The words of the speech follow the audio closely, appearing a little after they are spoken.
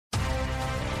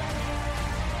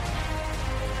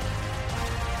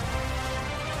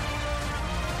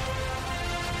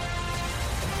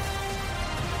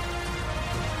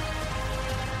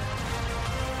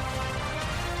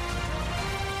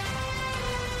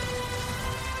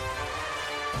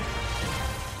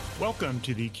Welcome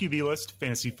to the QB List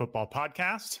Fantasy Football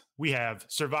Podcast. We have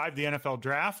survived the NFL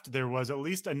draft. There was at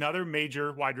least another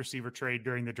major wide receiver trade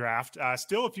during the draft.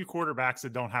 Still a few quarterbacks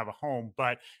that don't have a home,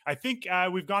 but I think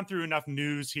we've gone through enough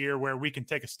news here where we can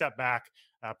take a step back,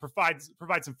 provide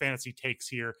some fantasy takes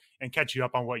here, and catch you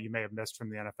up on what you may have missed from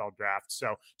the NFL draft.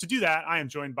 So to do that, I am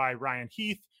joined by Ryan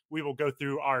Heath. We will go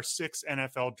through our 6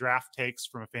 NFL draft takes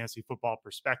from a fantasy football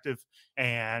perspective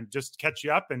and just catch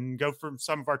you up and go from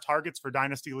some of our targets for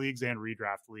dynasty leagues and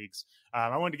redraft leagues.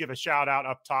 I wanted to give a shout out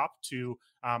up top to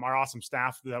our awesome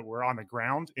staff that were on the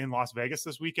ground in Las Vegas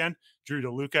this weekend, Drew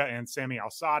DeLuca and Sammy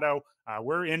Alsado.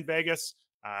 We're in Vegas,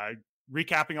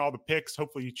 recapping all the picks.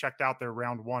 Hopefully you checked out their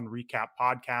round 1 recap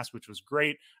podcast, which was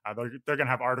great. They're going to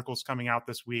have articles coming out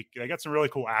this week. They got some really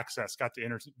cool access, got to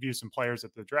interview some players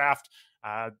at the draft.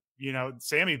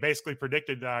 Sammy basically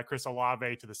predicted Chris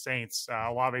Olave to the Saints.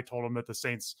 Olave told him that the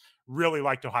Saints really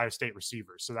liked Ohio State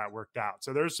receivers, so that worked out.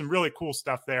 So there's some really cool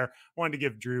stuff there. Wanted to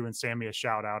give Drew and Sammy a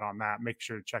shout out on that. Make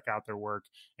sure to check out their work,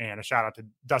 and a shout out to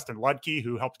Dustin Ludke,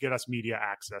 who helped get us media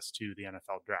access to the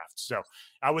NFL draft. So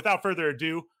without further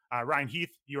ado, Ryan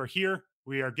Heath, you are here.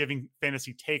 We are giving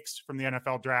fantasy takes from the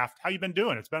NFL draft. How you been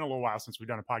doing? It's been a little while since we've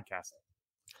done a podcast.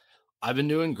 I've been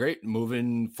doing great,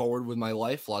 moving forward with my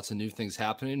life. Lots of new things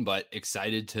happening, but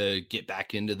excited to get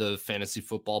back into the fantasy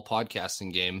football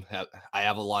podcasting game. I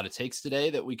have a lot of takes today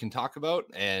that we can talk about,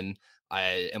 and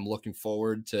I am looking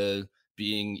forward to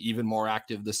being even more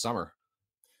active this summer.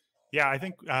 Yeah, I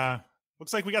think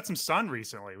looks like we got some sun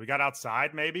recently. We got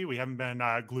outside, maybe. We haven't been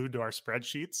glued to our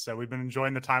spreadsheets, so we've been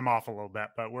enjoying the time off a little bit,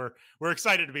 but we're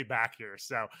excited to be back here.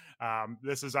 So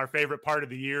this is our favorite part of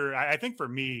the year. I think for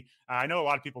me, I know a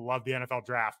lot of people love the NFL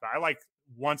draft, but I like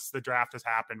once the draft has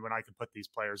happened when I can put these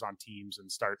players on teams and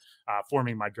start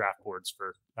forming my draft boards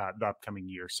for the upcoming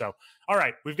year. So, all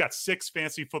right, we've got 6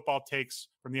 fantasy football takes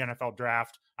from the NFL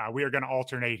draft. We are going to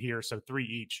alternate here, so 3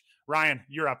 each. Ryan,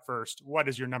 you're up first. What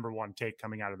is your number 1 take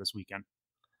coming out of this weekend?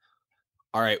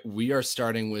 All right, we are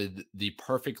starting with the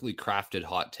perfectly crafted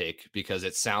hot take because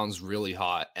it sounds really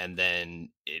hot and then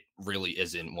it really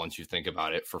isn't once you think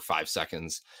about it for 5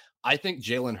 seconds. I think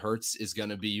Jalen Hurts is going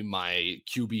to be my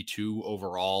QB2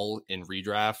 overall in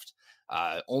redraft.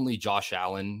 Only Josh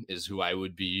Allen is who I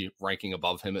would be ranking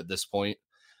above him at this point.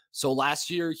 So last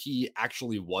year, he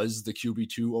actually was the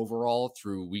QB2 overall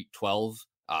through week 12,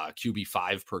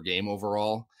 QB5 per game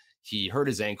overall. He hurt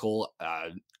his ankle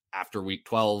after week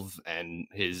 12, and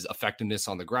his effectiveness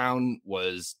on the ground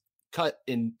was cut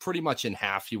in pretty much in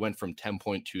half. He went from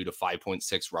 10.2 to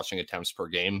 5.6 rushing attempts per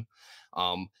game.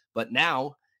 But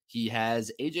now he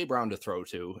has A.J. Brown to throw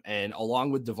to, and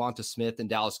along with Devonta Smith and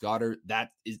Dallas Goedert,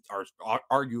 that are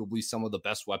arguably some of the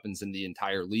best weapons in the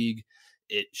entire league.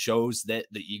 It shows that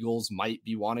the Eagles might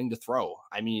be wanting to throw.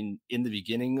 I mean, in the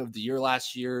beginning of the year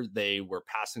last year, they were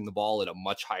passing the ball at a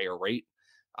much higher rate.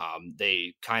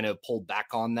 They kind of pulled back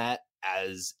on that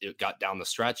as it got down the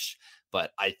stretch.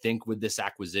 But I think with this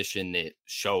acquisition, it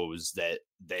shows that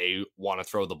they want to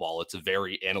throw the ball. It's a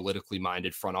very analytically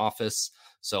minded front office.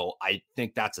 So I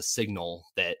think that's a signal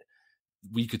that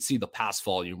we could see the pass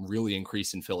volume really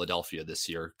increase in Philadelphia this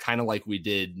year, kind of like we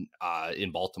did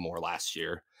in Baltimore last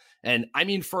year. And I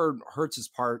mean, for Hurts's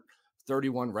part,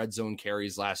 31 red zone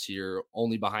carries last year,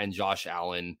 only behind Josh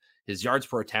Allen. His yards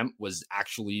per attempt was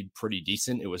actually pretty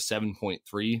decent. It was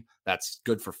 7.3. That's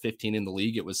good for 15 in the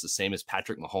league. It was the same as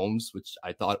Patrick Mahomes, which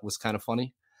I thought was kind of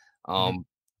funny. And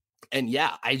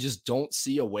yeah, I just don't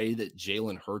see a way that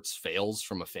Jalen Hurts fails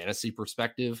from a fantasy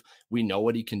perspective. We know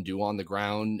what he can do on the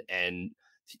ground, and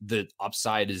the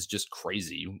upside is just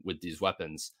crazy with these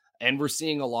weapons. And we're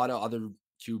seeing a lot of other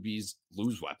QBs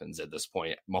lose weapons at this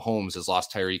point. Mahomes has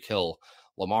lost Tyreek Hill.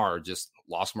 Lamar just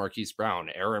lost Marquise Brown.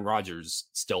 Aaron Rodgers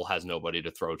still has nobody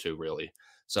to throw to, really.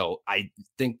 So I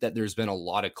think that there's been a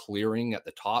lot of clearing at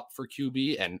the top for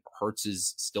QB, and Hurts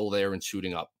is still there and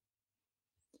shooting up.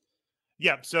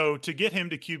 Yeah, so to get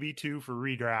him to QB2 for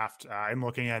redraft, I'm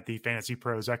looking at the Fantasy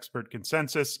Pros expert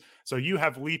consensus. So you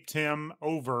have leaped him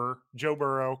over Joe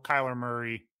Burrow, Kyler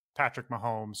Murray, Patrick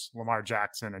Mahomes, Lamar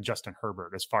Jackson, and Justin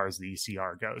Herbert as far as the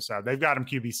ECR goes. They've got him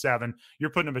QB7.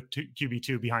 You're putting him at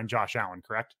QB2 behind Josh Allen,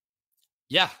 correct?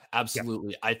 Yeah,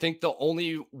 absolutely. Yeah. I think the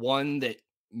only one that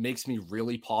makes me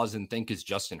really pause and think is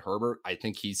Justin Herbert. I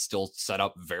think he's still set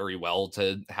up very well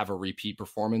to have a repeat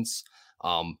performance.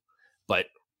 But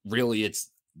really,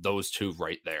 it's those two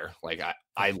right there. Like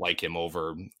I like him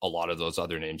over a lot of those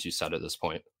other names you said at this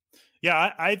point.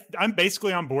 Yeah, I'm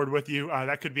basically on board with you.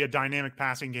 That could be a dynamic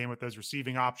passing game with those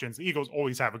receiving options. The Eagles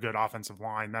always have a good offensive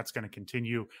line. That's going to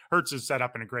continue. Hurts is set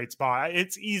up in a great spot.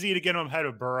 It's easy to get him ahead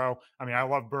of Burrow. I mean, I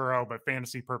love Burrow, but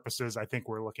fantasy purposes, I think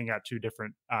we're looking at two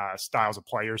different styles of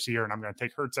players here, and I'm going to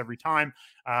take Hurts every time.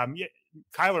 Yeah,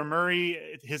 Kyler Murray,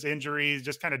 his injuries,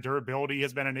 just kind of durability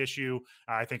has been an issue.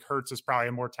 I think Hurts is probably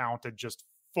a more talented, just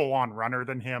full-on runner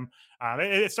than him.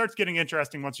 It starts getting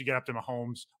interesting once you get up to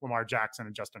Mahomes, Lamar Jackson,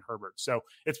 and Justin Herbert. So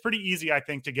it's pretty easy, I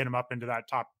think, to get him up into that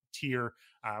top tier.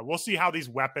 We'll see how these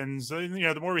weapons,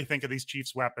 the more we think of these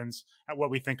Chiefs weapons, what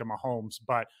we think of Mahomes.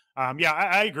 But yeah,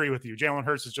 I agree with you. Jalen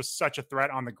Hurts is just such a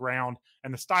threat on the ground,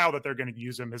 and the style that they're going to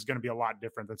use him is going to be a lot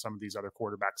different than some of these other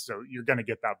quarterbacks. So you're going to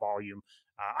get that volume.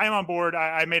 I am on board.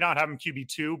 I may not have him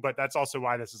QB2, but that's also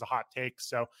why this is a hot take.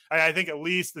 So I think at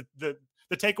least the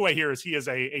takeaway here is he is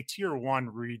a tier 1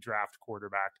 redraft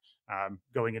quarterback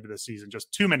going into the season.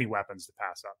 Just too many weapons to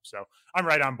pass up. So I'm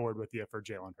right on board with you for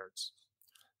Jalen Hurts.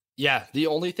 Yeah, the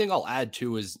only thing I'll add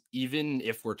too is even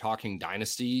if we're talking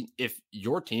dynasty, if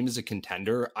your team is a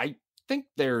contender, I think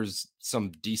there's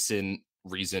some decent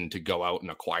reason to go out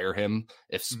and acquire him,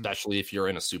 especially if you're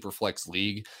in a super flex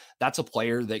league. That's a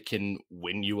player that can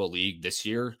win you a league this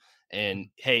year. And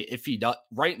hey, if he does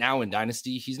right now in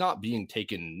Dynasty, he's not being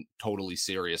taken totally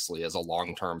seriously as a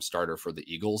long-term starter for the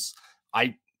Eagles.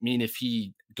 I mean, if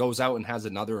he goes out and has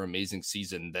another amazing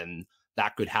season, then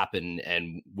that could happen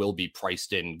and will be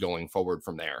priced in going forward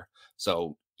from there.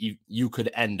 So you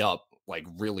could end up like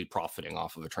really profiting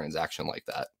off of a transaction like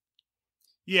that.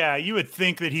 Yeah, you would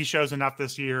think that he shows enough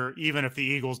this year, even if the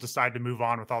Eagles decide to move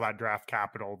on with all that draft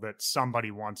capital, that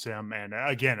somebody wants him. And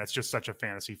again, it's just such a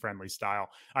fantasy friendly style.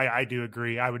 I do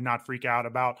agree. I would not freak out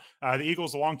about the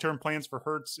Eagles' long-term plans for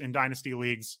Hurts in dynasty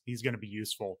leagues. He's going to be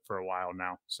useful for a while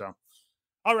now. So,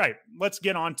 all right, let's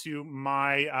get on to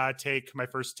my my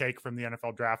first take from the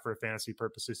NFL draft for fantasy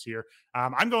purposes here.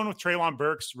 I'm going with Treylon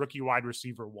Burks, rookie wide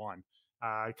receiver 1.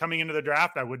 Coming into the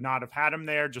draft, I would not have had him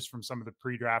there just from some of the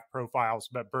pre-draft profiles,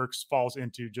 but Burks falls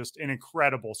into just an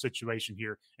incredible situation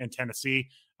here in Tennessee.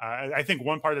 I think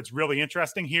one part that's really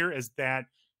interesting here is that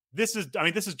this is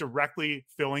directly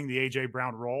filling the AJ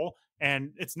Brown role.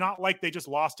 And it's not like they just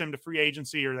lost him to free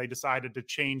agency or they decided to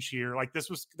change here. Like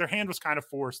their hand was kind of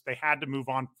forced. They had to move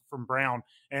on from Brown,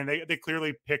 and they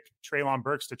clearly picked Treylon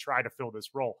Burks to try to fill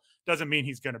this role. Doesn't mean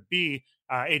he's going to be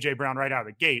AJ Brown right out of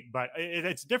the gate, but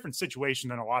it's a different situation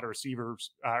than a lot of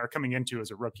receivers are coming into as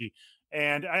a rookie.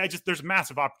 And there's a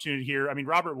massive opportunity here. I mean,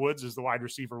 Robert Woods is the wide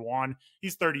receiver 1.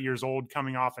 He's 30 years old,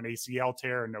 coming off an ACL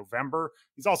tear in November.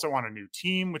 He's also on a new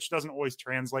team, which doesn't always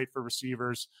translate for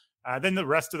receivers. Then the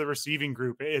rest of the receiving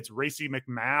group, it's Racey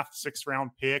McMath,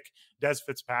 6th-round pick, Des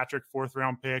Fitzpatrick,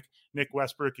 4th-round pick, Nick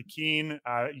Westbrook-Ikhine,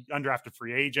 undrafted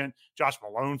free agent, Josh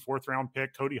Malone, 4th-round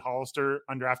pick, Cody Hollister,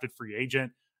 undrafted free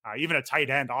agent, even a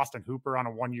tight end, Austin Hooper, on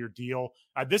a 1-year deal.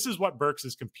 This is what Burks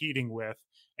is competing with,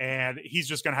 and he's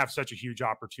just going to have such a huge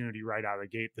opportunity right out of the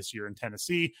gate this year in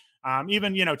Tennessee.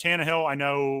 Even, Tannehill, I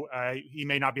know he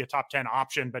may not be a top 10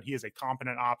 option, but he is a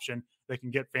competent option. They can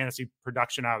get fantasy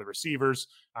production out of the receivers.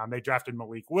 They drafted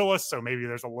Malik Willis, so maybe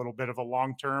there's a little bit of a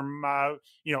long-term,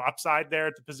 upside there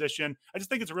at the position. I just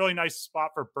think it's a really nice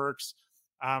spot for Burks.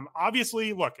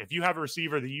 Obviously, look, if you have a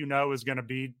receiver that is going to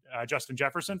be Justin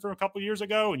Jefferson from a couple of years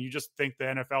ago, and you just think the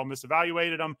NFL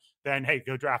misevaluated him, then hey,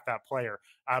 go draft that player.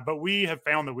 But we have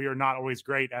found that we are not always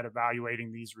great at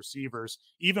evaluating these receivers,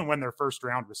 even when they're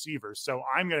first-round receivers. So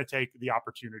I'm going to take the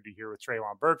opportunity here with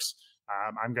Treylon Burks.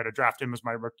 I'm going to draft him as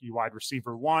my rookie wide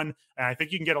receiver 1, and I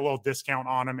think you can get a little discount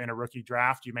on him in a rookie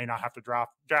draft. You may not have to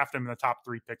draft him in the top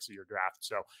 3 picks of your draft.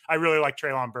 So I really like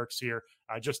Treylon Burks here.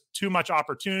 Just too much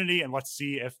opportunity, and let's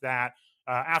see if that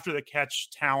after the catch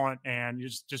talent and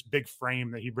just big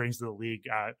frame that he brings to the league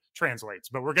translates.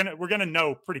 But we're gonna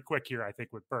know pretty quick here, I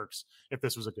think, with Burks if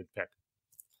this was a good pick.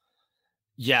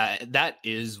 Yeah, that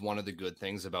is one of the good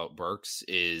things about Burks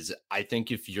is I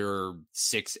think if you're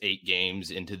 6-8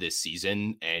 games into this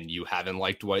season and you haven't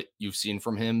liked what you've seen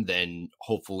from him, then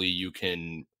hopefully you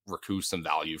can recoup some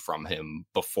value from him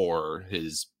before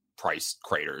his price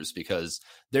craters, because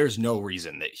there's no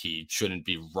reason that he shouldn't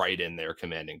be right in there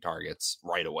commanding targets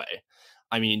right away.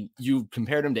 I mean, you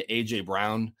compared him to AJ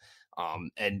Brown,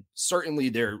 and certainly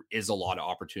there is a lot of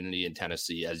opportunity in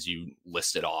Tennessee, as you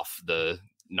listed off the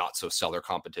not so stellar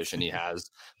competition he has.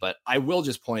 But I will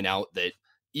just point out that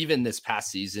even this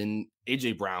past season,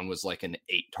 AJ Brown was like an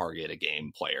 8 target a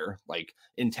game player. Like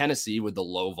in Tennessee with the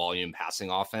low volume passing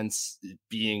offense,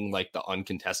 being like the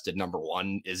uncontested number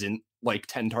 1 isn't like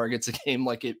 10 targets a game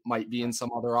like it might be in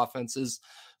some other offenses.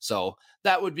 So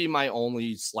that would be my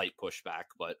only slight pushback.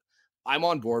 But I'm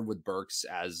on board with Burks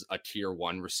as a tier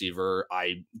 1 receiver.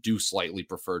 I do slightly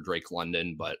prefer Drake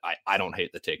London, but I don't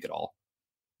hate the take at all.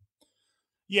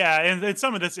 Yeah, and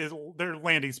some of this is their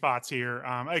landing spots here.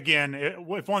 Again,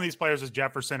 if one of these players is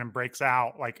Jefferson and breaks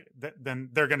out, like then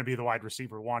they're going to be the wide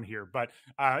receiver one here. But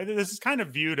this is kind of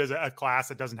viewed as a class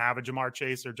that doesn't have a Jamar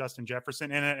Chase or Justin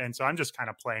Jefferson in it, and so I'm just kind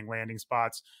of playing landing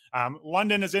spots.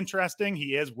 London is interesting.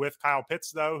 He is with Kyle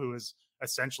Pitts though, who is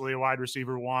essentially a wide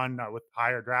receiver one with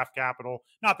higher draft capital.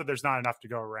 Not that there's not enough to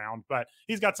go around, but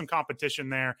he's got some competition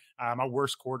there. A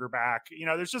worse quarterback.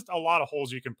 There's just a lot of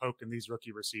holes you can poke in these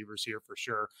rookie receivers here for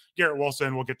sure. Garrett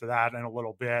Wilson, we'll get to that in a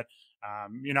little bit.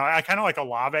 I kind of like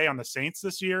Olave on the Saints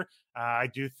this year. I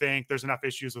do think there's enough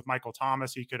issues with Michael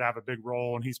Thomas. He could have a big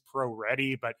role and he's pro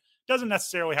ready, but doesn't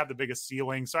necessarily have the biggest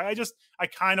ceiling. So I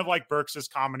kind of like Burks's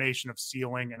combination of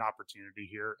ceiling and opportunity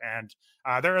here. And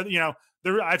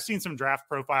I've seen some draft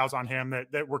profiles on him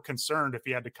that were concerned if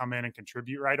he had to come in and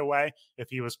contribute right away, if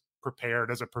he was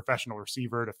prepared as a professional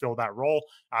receiver to fill that role.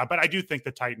 But I do think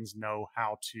the Titans know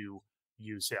how to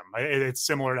use him. It's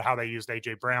similar to how they used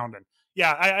AJ Brown. And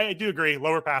yeah, I do agree,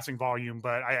 lower passing volume,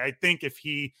 but I think if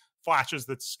he flashes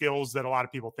the skills that a lot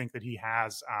of people think that he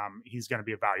has, he's going to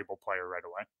be a valuable player right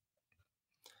away.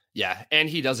 Yeah, and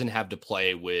he doesn't have to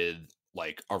play with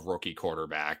like a rookie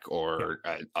quarterback or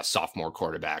a sophomore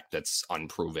quarterback that's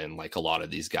unproven like a lot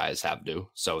of these guys have to.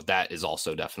 So that is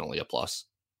also definitely a plus.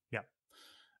 Yeah.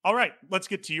 All right, let's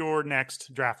get to your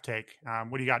next draft take.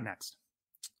 What do you got next?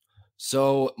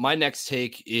 So my next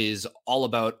take is all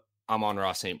about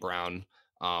Amon-Ra St. Brown.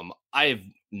 I've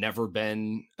never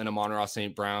been an Amon-Ra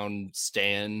St. Brown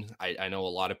stan. I know a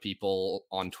lot of people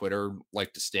on Twitter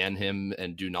like to stan him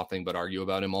and do nothing but argue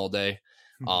about him all day.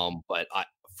 But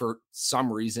for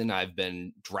some reason, I've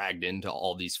been dragged into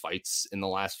all these fights in the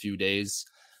last few days.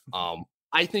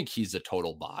 I think he's a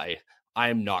total buy. I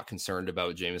am not concerned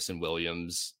about Jameson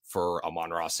Williams for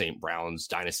Amon-Ra St. Brown's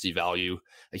dynasty value.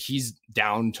 He's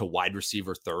down to wide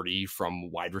receiver 30 from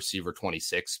wide receiver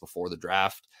 26 before the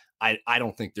draft. I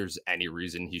don't think there's any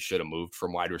reason he should have moved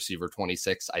from wide receiver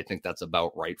 26. I think that's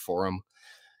about right for him.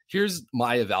 Here's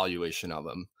my evaluation of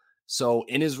him. So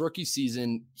in his rookie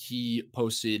season, he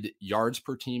posted yards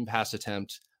per team pass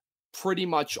attempt pretty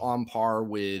much on par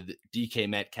with DK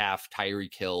Metcalf,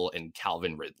 Tyreek Hill, and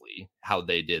Calvin Ridley, how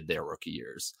they did their rookie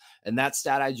years. And that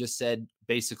stat I just said,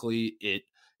 basically it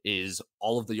is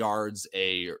all of the yards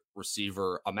a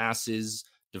receiver amasses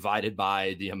divided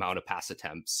by the amount of pass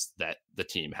attempts that the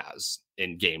team has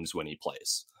in games when he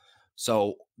plays.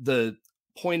 So the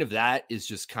point of that is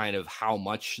just kind of how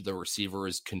much the receiver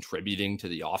is contributing to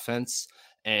the offense.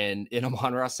 And in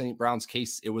Amon-Ra St. Brown's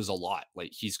case, it was a lot.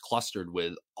 Like he's clustered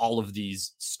with all of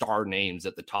these star names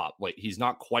at the top. Like he's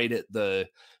not quite at the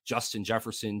Justin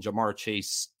Jefferson, Jamar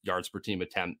Chase yards per team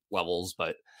attempt levels,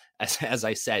 but as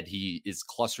I said, he is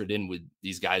clustered in with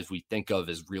these guys we think of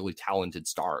as really talented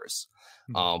stars.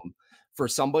 For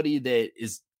somebody that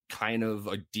is kind of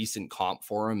a decent comp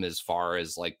for him as far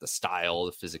as like the style,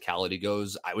 the physicality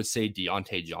goes, I would say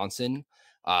Deontay Johnson,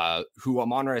 who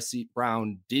Amon-Ra St.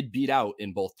 Brown did beat out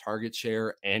in both target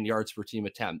share and yards per team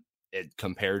attempt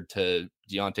compared to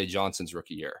Deontay Johnson's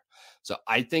rookie year. So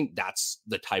I think that's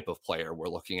the type of player we're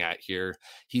looking at here.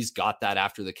 He's got that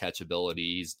after the catch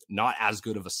ability. He's not as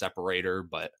good of a separator,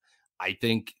 but I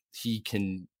think he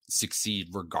can succeed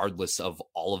regardless of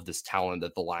all of this talent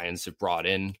that the Lions have brought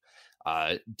in.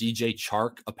 DJ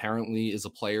Chark apparently is a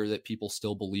player that people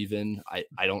still believe in.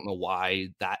 I don't know why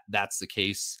that's the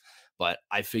case, but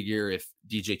I figure if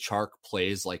DJ Chark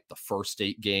plays like the first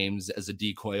 8 games as a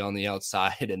decoy on the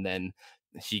outside and then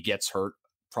he gets hurt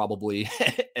probably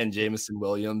and Jameson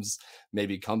Williams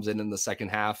maybe comes in the second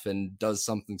half and does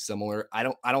something similar, I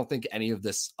don't think any of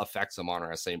this affects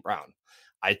Amon-Ra St. Brown.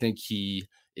 I think he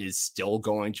is still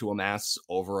going to amass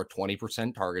over a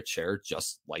 20% target share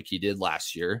just like he did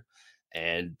last year.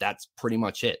 And that's pretty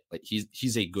much it. Like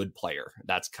he's a good player.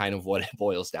 That's kind of what it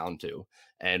boils down to.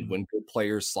 And when good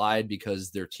players slide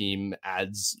because their team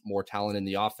adds more talent in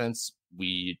the offense,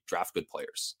 we draft good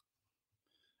players.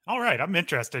 All right, I'm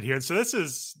interested here. So this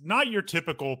is not your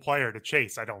typical player to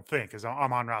chase, I don't think, is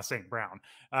Amon-Ra St. Brown.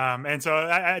 And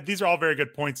so these are all very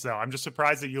good points, though. I'm just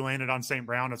surprised that you landed on St.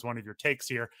 Brown as one of your takes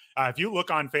here. If you look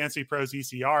on Fantasy Pros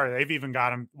ECR, they've even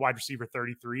got him wide receiver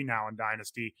 33 now in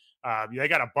Dynasty. They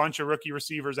got a bunch of rookie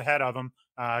receivers ahead of him.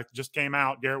 Just came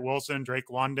out, Garrett Wilson,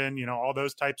 Drake London, all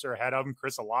those types are ahead of him.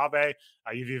 Chris Olave.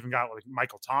 You've even got like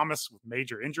Michael Thomas with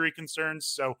major injury concerns.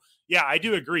 So, yeah, I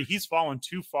do agree. He's fallen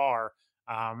too far.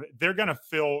 They're going to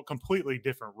fill completely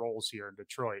different roles here in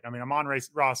Detroit. I mean,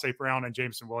 Amon-Ra St. Brown and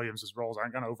Jameson Williams' roles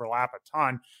aren't going to overlap a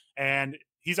ton. And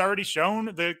he's already shown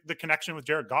the connection with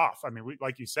Jared Goff. I mean,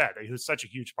 like you said, he was such a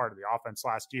huge part of the offense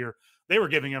last year. They were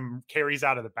giving him carries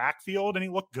out of the backfield, and he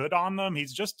looked good on them.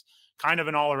 He's just kind of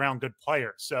an all-around good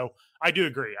player. So I do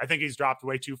agree. I think he's dropped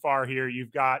way too far here.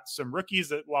 You've got some rookies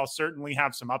that, while certainly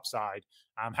have some upside,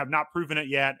 have not proven it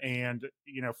yet. And,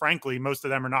 frankly, most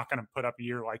of them are not going to put up a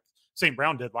year like St.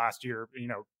 Brown did last year,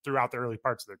 throughout the early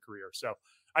parts of their career. So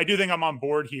I do think I'm on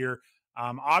board here.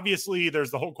 Obviously,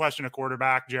 there's the whole question of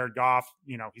quarterback. Jared Goff,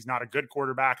 he's not a good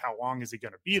quarterback. How long is he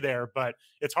going to be there? But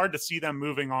it's hard to see them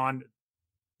moving on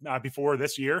before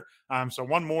this year. So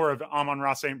one more of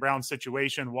Amon-Ra St. Brown's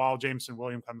situation while Jameson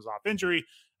Williams comes off injury.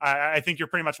 I think you're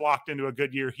pretty much locked into a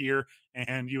good year here,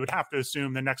 and you would have to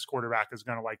assume the next quarterback is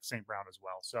going to like St. Brown as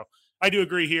well. So I do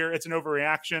agree here. It's an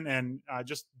overreaction, and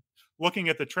just looking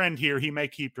at the trend here, he may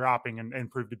keep dropping and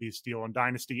prove to be a steal in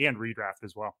Dynasty and redraft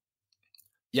as well.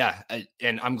 Yeah,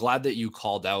 and I'm glad that you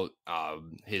called out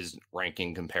his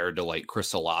ranking compared to like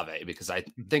Chris Olave, because I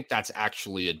think that's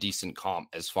actually a decent comp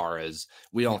as far as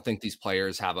we don't think these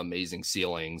players have amazing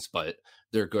ceilings, but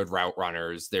they're good route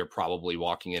runners. They're probably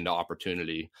walking into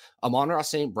opportunity. Amon-Ra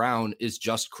St. Brown is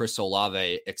just Chris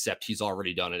Olave, except he's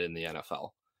already done it in the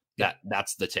NFL.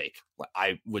 That's the take.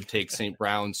 I would take St.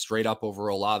 Brown straight up over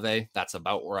Olave. That's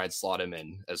about where I'd slot him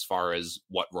in as far as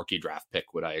what rookie draft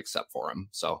pick would I accept for him.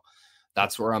 So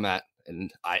that's where I'm at.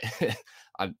 And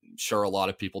I'm sure a lot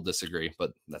of people disagree,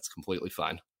 but that's completely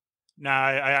fine. No,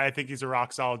 I think he's a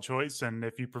rock solid choice. And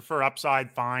if you prefer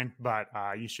upside, fine. But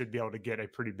you should be able to get a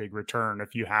pretty big return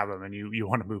if you have him and you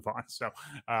want to move on. So,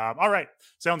 all right.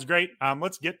 Sounds great.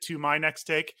 Let's get to my next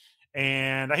take.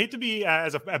 And I hate to be,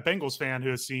 as a Bengals fan who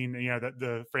has seen,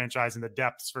 the franchise in the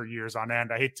depths for years on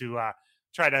end, I hate to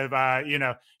try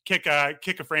to, kick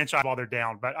a franchise while they're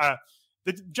down. But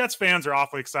the Jets fans are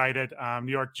awfully excited.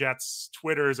 New York Jets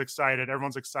Twitter is excited.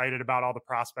 Everyone's excited about all the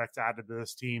prospects added to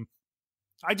this team.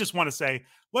 I just want to say,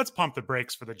 let's pump the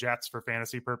brakes for the Jets for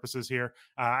fantasy purposes here.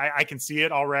 I can see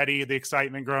it already, the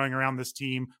excitement growing around this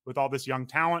team with all this young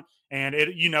talent. And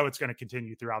it's going to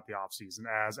continue throughout the offseason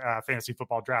as fantasy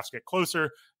football drafts get closer.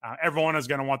 Everyone is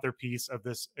going to want their piece of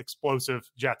this explosive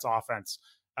Jets offense.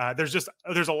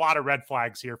 There's a lot of red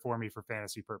flags here for me for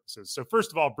fantasy purposes. So first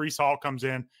of all, Breece Hall comes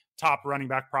in, top running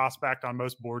back prospect on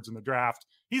most boards in the draft.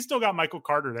 He's still got Michael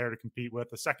Carter there to compete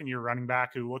with, a second-year running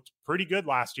back who looked pretty good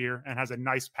last year and has a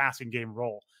nice passing game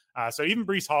role. So even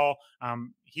Breece Hall,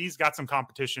 he's got some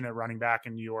competition at running back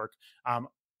in New York.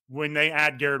 When they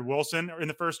add Garrett Wilson in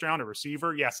the first round, a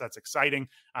receiver, yes, that's exciting.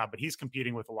 But he's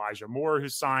competing with Elijah Moore,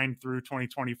 who's signed through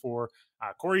 2024.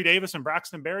 Corey Davis and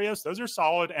Braxton Berrios, those are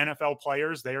solid NFL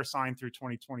players. They are signed through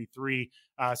 2023.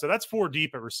 So that's 4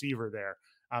 deep at receiver there.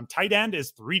 Tight end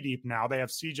is 3 deep now. They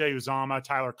have CJ Uzomah,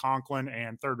 Tyler Conklin,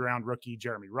 and third-round rookie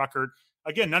Jeremy Ruckert.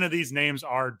 Again, none of these names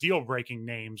are deal-breaking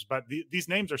names, but these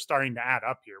names are starting to add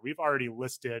up here. We've already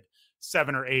listed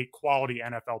 7 or 8 quality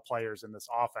NFL players in this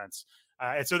offense.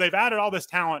 And so they've added all this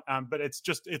talent, but it's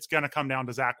going to come down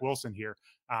to Zach Wilson here.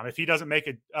 If he doesn't make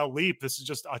a leap, this is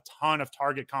just a ton of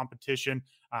target competition,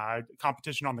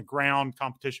 competition on the ground,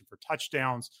 competition for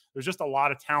touchdowns. There's just a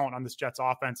lot of talent on this Jets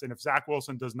offense. And if Zach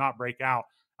Wilson does not break out,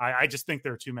 I just think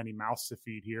there are too many mouths to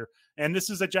feed here. And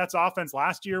this is a Jets offense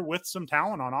last year with some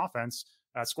talent on offense.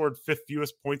 Scored 5th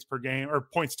fewest points per game or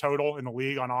points total in the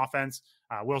league on offense.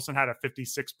 Wilson had a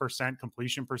 56%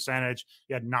 completion percentage.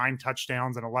 He had 9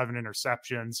 touchdowns and 11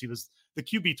 interceptions. He was the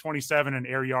QB 27 in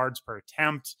air yards per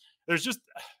attempt. There's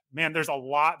a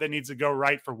lot that needs to go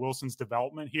right for Wilson's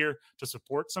development here to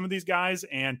support some of these guys.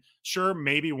 And sure,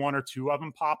 maybe 1 or 2 of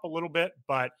them pop a little bit,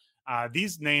 but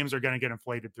these names are going to get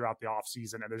inflated throughout the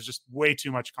offseason, and there's just way too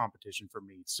much competition for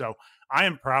me. So I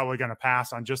am probably going to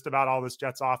pass on just about all this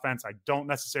Jets offense. I don't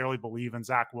necessarily believe in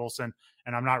Zach Wilson,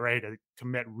 and I'm not ready to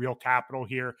commit real capital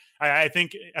here. I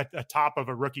think at the top of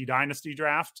a rookie dynasty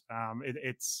draft,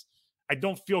 I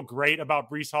don't feel great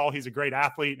about Breece Hall. He's a great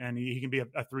athlete, and he can be a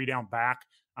 3-down back.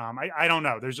 I don't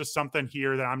know. There's just something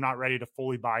here that I'm not ready to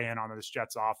fully buy in on this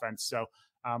Jets offense. So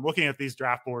looking at these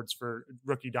draft boards for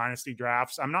rookie dynasty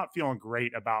drafts, I'm not feeling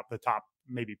great about the top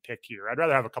maybe pick here. I'd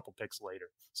rather have a couple picks later.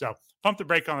 So pump the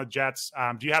brake on the Jets.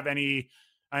 Do you have any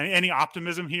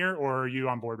optimism here, or are you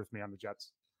on board with me on the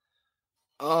Jets?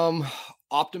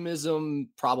 Optimism,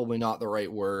 probably not the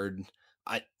right word.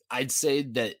 I'd say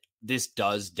that this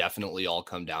does definitely all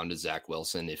come down to Zach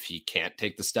Wilson. If he can't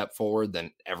take the step forward,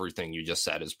 then everything you just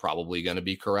said is probably going to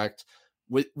be correct.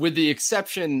 With the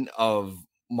exception of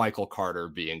Michael Carter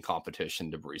being competition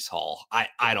to Breece Hall.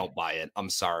 I don't buy it. I'm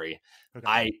sorry. Okay.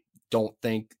 I don't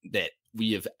think that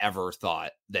we have ever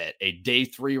thought that a day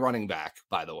 3 running back,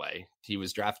 by the way, he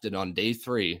was drafted on day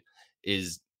 3,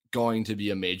 is going to be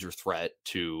a major threat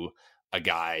to a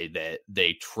guy that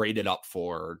they traded up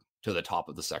for to the top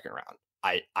of the second round.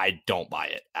 I don't buy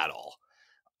it at all.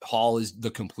 Hall is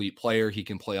the complete player. He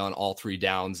can play on all three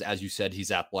downs. As you said, he's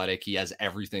athletic. He has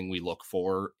everything we look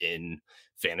for in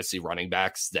fantasy running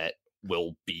backs that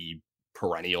will be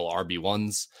perennial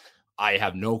RB1s. I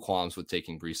have no qualms with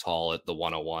taking Breece Hall at the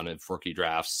 101 of rookie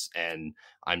drafts, and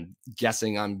I'm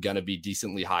guessing I'm going to be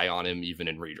decently high on him even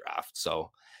in redraft.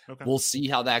 So we'll see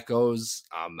how that goes.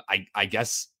 I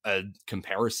guess a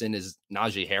comparison is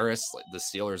Najee Harris. The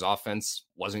Steelers offense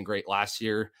wasn't great last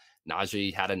year.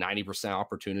 Najee had a 90%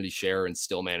 opportunity share and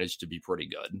still managed to be pretty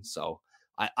good. So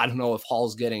I don't know if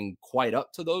Hall's getting quite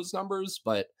up to those numbers,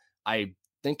 but I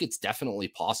think it's definitely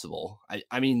possible.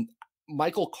 I mean,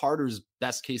 Michael Carter's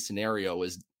best case scenario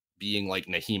is being like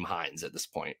Naheem Hines at this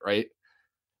point, right?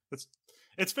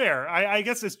 It's fair. I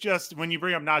guess it's just when you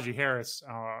bring up Najee Harris,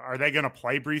 are they going to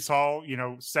play Breece Hall,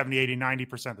 70, 80,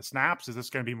 90% of the snaps? Is this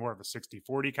going to be more of a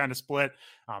 60-40 kind of split?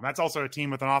 That's also a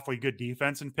team with an awfully good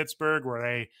defense in Pittsburgh where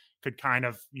they could kind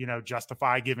of,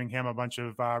 justify giving him a bunch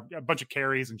of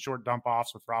carries and short dump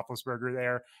offs with Roethlisberger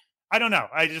there. I don't know.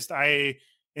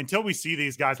 Until we see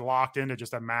these guys locked into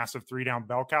just a massive 3-down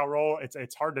bell cow roll,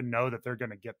 it's hard to know that they're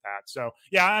going to get that. So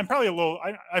yeah, I'm probably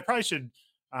I probably should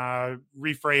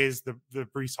rephrase the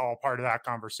Breece Hall part of that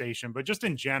conversation. But just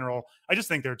in general, I just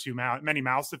think there are too many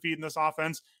mouths to feed in this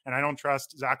offense, and I don't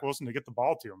trust Zach Wilson to get the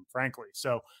ball to him, frankly.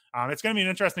 So it's going to be an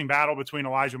interesting battle between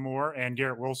Elijah Moore and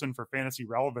Garrett Wilson for fantasy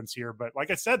relevance here. But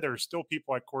like I said, there are still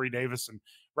people like Corey Davis and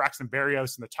Braxton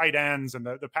Berrios and the tight ends and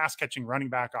the pass catching running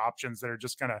back options that are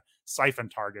just going to siphon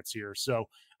targets here. So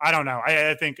I don't know.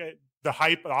 I think the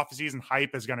offseason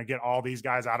hype is going to get all these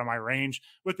guys out of my range,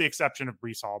 with the exception of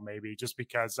Breece Hall, maybe, just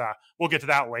because we'll get to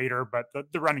that later. But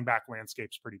the running back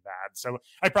landscape's pretty bad. So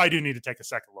I probably do need to take a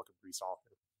second look at Breece Hall.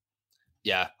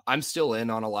 Yeah, I'm still in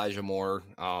on Elijah Moore.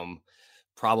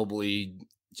 Probably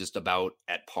just about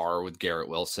at par with Garrett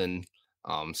Wilson.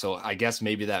 So I guess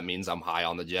maybe that means I'm high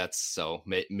on the Jets. So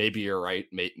maybe you're right.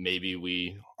 Maybe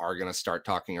we are going to start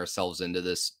talking ourselves into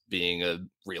this being a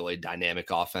really dynamic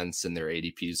offense and their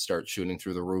ADPs start shooting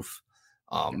through the roof.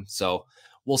 So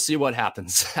we'll see what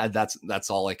happens. That's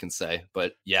all I can say.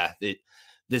 But yeah,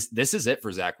 this is it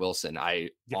for Zach Wilson. I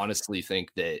honestly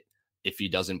think that if he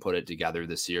doesn't put it together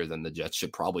this year, then the Jets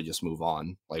should probably just move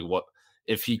on. Like, what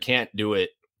if he can't do it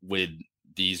with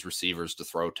these receivers to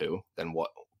throw to? Then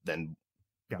what? Then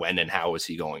when and how is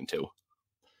he going to?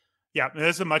 Yeah,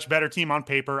 this is a much better team on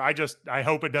paper. I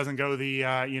hope it doesn't go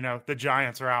the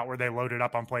Giants are out where they loaded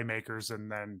up on playmakers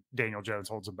and then Daniel Jones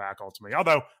holds them back ultimately.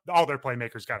 Although all their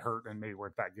playmakers got hurt and maybe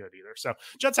weren't that good either. So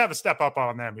Jets have a step up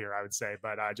on them here, I would say.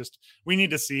 But we need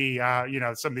to see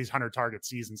some of these 100 target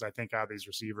seasons, I think, out of these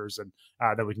receivers, and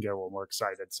that we can get a little more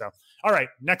excited. So all right,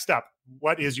 next up,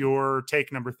 what is your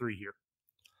take number 3 here?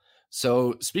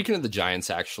 So speaking of the Giants,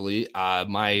 actually,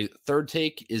 my third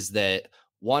take is that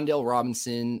Wan'Dale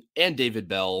Robinson and David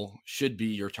Bell should be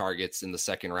your targets in the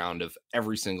second round of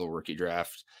every single rookie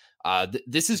draft.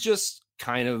 This is just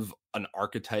kind of an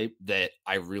archetype that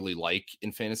I really like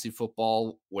in fantasy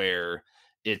football, where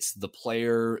it's the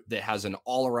player that has an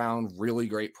all-around really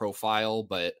great profile,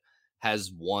 but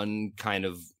has one kind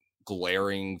of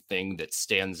glaring thing that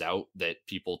stands out that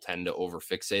people tend to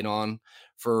overfixate on.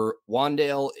 For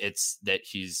Wan'Dale, it's that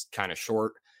he's kind of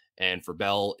short, and for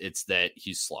Bell, it's that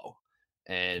he's slow.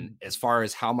 And as far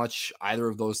as how much either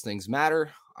of those things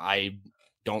matter, I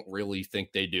don't really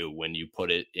think they do when you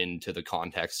put it into the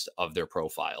context of their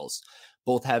profiles.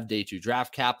 Both have day 2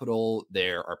 draft capital.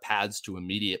 There are paths to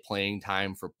immediate playing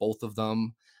time for both of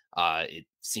them. It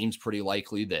seems pretty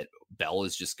likely that Bell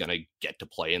is just going to get to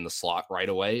play in the slot right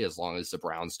away, as long as the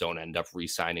Browns don't end up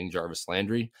re-signing Jarvis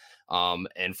Landry.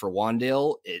 And for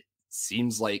Wan'Dale, it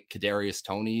seems like Kadarius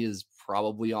Toney is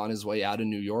probably on his way out of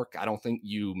New York. I don't think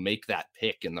you make that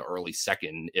pick in the early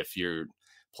second if you're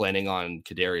planning on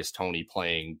Kadarius Toney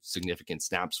playing significant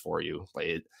snaps for you. Like,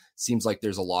 it seems like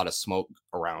there's a lot of smoke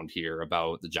around here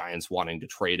about the Giants wanting to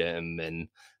trade him. And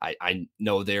I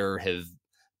know there have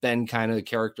been kind of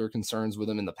character concerns with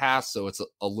him in the past, so it's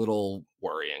a little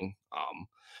worrying.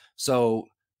 So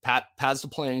paths to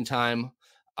playing time.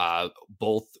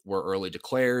 Both were early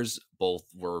declares. Both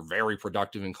were very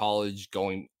productive in college,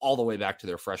 going all the way back to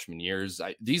their freshman years.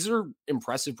 These are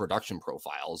impressive production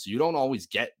profiles. You don't always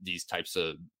get these types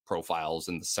of profiles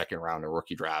in the second round of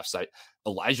rookie drafts.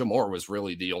 Elijah Moore was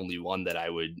really the only one that I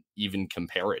would even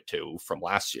compare it to from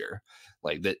last year.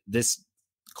 Like this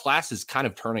class is kind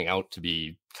of turning out to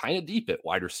be kind of deep at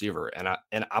wide receiver,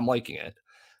 and I'm liking it.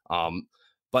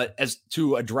 But as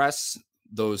to address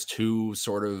those two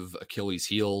sort of Achilles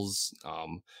heels,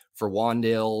 for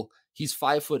Wandale, he's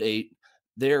 5'8".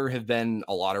 There have been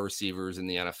a lot of receivers in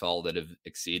the NFL that have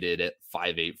exceeded at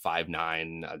 5'8",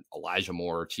 5'9", Elijah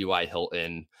Moore, T.Y.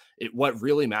 Hilton. What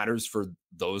really matters for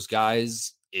those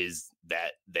guys is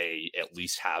that they at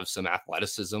least have some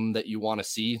athleticism that you want to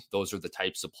see. Those are the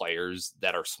types of players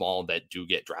that are small that do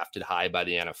get drafted high by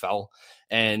the NFL.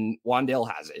 And Wandale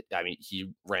has it. I mean,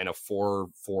 he ran a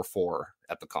 4.44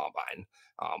 at the combine.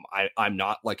 I'm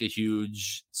not like a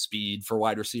huge speed for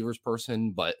wide receivers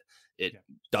person, but it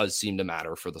does seem to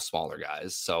matter for the smaller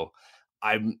guys. So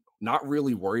I'm not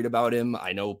really worried about him.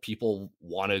 I know people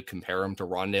want to compare him to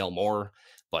Rondale Moore,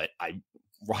 but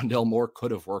Rondale Moore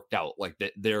could have worked out. Like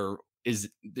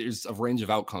there's a range of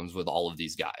outcomes with all of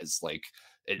these guys. Like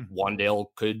Wandale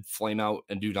could flame out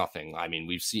and do nothing. I mean,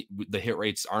 we've seen the hit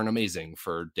rates aren't amazing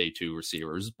for day 2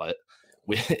 receivers, but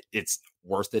it's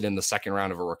worth it in the second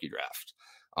round of a rookie draft.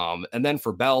 And then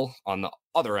for Bell on the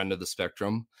other end of the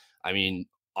spectrum, I mean,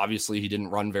 obviously he didn't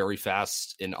run very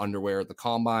fast in underwear at the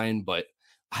combine, but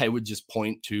I would just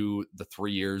point to the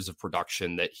 3 years of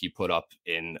production that he put up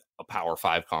in a Power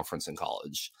 5 conference in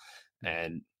college.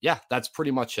 And yeah, that's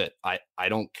pretty much it. I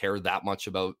don't care that much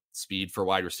about speed for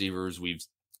wide receivers. We've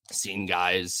seen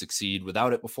guys succeed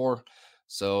without it before.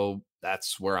 So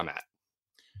that's where I'm at.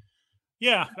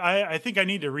 Yeah, I think I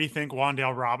need to rethink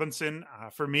Wandale Robinson.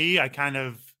 For me, I kind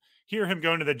of hear him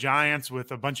going to the Giants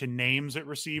with a bunch of names at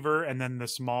receiver and then the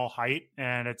small height,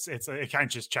 and it kind of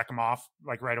just check him off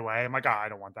like right away. I'm like, I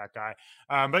don't want that guy.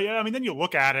 But yeah, I mean, then you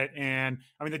look at it, and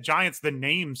I mean, the Giants, the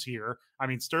names here. I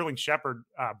mean, Sterling Shepard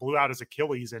blew out his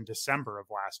Achilles in December of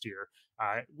last year.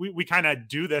 We kind of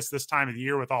do this time of the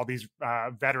year with all these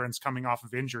veterans coming off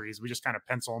of injuries. We just kind of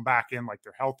pencil them back in like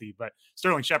they're healthy. But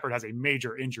Sterling Shepard has a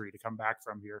major injury to come back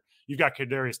from here. You've got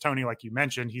Kadarius Toney, like you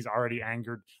mentioned. He's already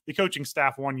angered the coaching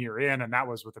staff 1 year in, and that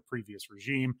was with the previous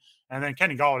regime. And then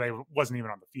Kenny Golladay wasn't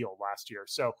even on the field last year.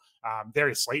 So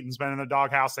Darius Slayton's been in the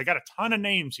doghouse. They got a ton of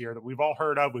names here that we've all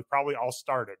heard of. We've probably all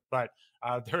started, but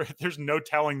there's no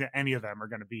telling that any of them are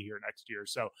going to be here next year.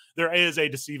 So there is a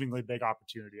deceivingly big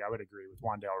opportunity. I would agree with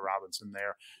Wandale Robinson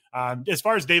there. As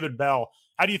far as David Bell,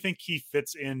 how do you think he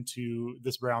fits into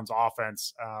this Browns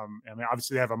offense? I mean,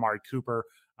 obviously they have Amari Cooper,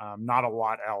 not a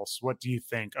lot else. What do you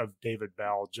think of David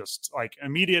Bell? Just like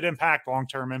immediate impact,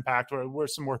 long-term impact? What are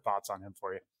some more thoughts on him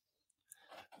for you?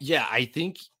 Yeah, I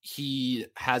think he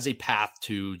has a path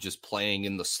to just playing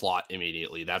in the slot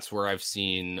immediately. That's where I've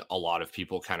seen a lot of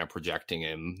people kind of projecting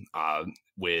him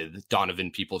with Donovan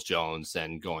Peoples-Jones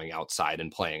and going outside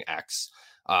and playing X.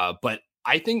 But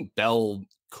I think Bell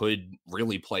could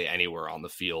really play anywhere on the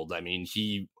field. I mean,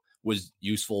 he was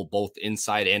useful both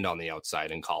inside and on the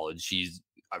outside in college. He's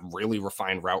a really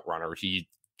refined route runner. He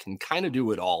can kind of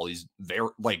do it all. He's very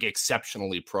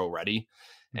exceptionally pro ready.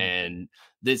 And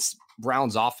this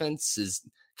Browns offense is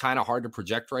kind of hard to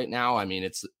project right now. I mean,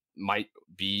 might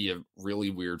be a really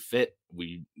weird fit.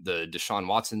 The Deshaun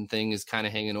Watson thing is kind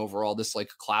of hanging over all this like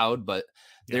a cloud, but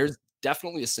there's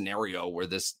definitely a scenario where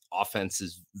this offense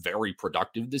is very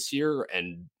productive this year,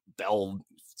 and Bell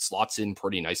slots in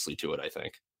pretty nicely to it, I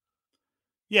think.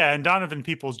 Yeah, and Donovan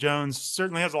Peoples-Jones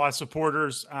certainly has a lot of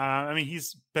supporters. I mean,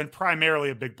 he's been primarily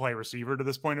a big play receiver to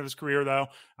this point of his career, though.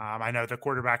 I know the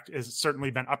quarterback has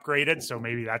certainly been upgraded, so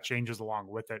maybe that changes along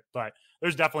with it. But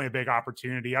there's definitely a big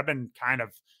opportunity. I've been kind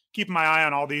of keeping my eye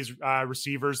on all these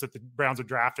receivers that the Browns have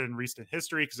drafted in recent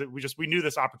history because we knew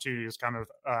this opportunity was kind of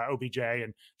OBJ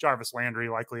and Jarvis Landry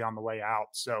likely on the way out.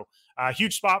 So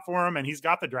huge spot for him, and he's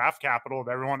got the draft capital of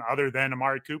everyone other than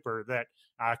Amari Cooper that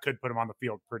could put him on the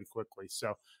field pretty quickly.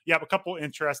 So you have a couple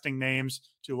interesting names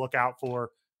to look out for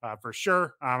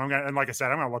sure. And like I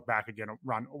said, I'm going to look back again at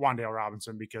Wandale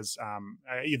Robinson because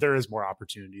there is more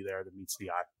opportunity there that meets the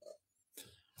eye.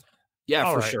 Yeah,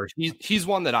 all for sure. He's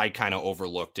one that I kind of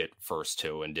overlooked at first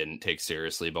too and didn't take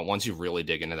seriously. But once you really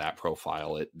dig into that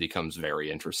profile, it becomes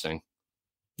very interesting.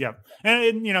 Yep.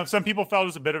 And some people felt it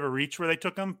was a bit of a reach where they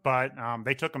took him, but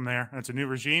they took him there. And it's a new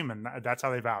regime, and that's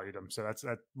how they valued him. So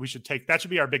that should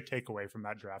be our big takeaway from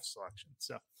that draft selection.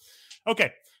 So,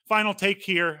 okay, final take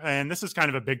here. And this is kind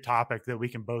of a big topic that we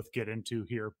can both get into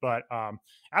here. But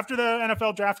after the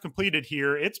NFL draft completed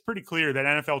here, it's pretty clear that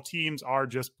NFL teams are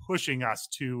just pushing us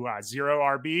to zero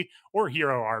RB or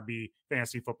hero RB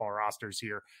fantasy football rosters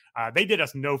here. They did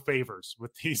us no favors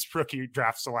with these rookie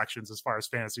draft selections as far as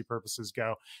fantasy purposes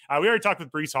go. We already talked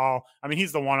with Breece Hall. I mean,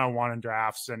 he's the 101 in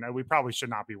drafts, and we probably should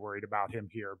not be worried about him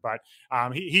here. But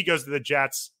he goes to the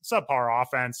Jets, subpar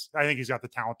offense. I think he's got the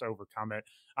talent to overcome it.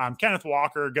 Kenneth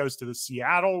Walker goes to the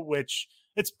Seattle, which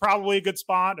it's probably a good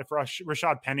spot. If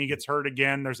Rashad Penny gets hurt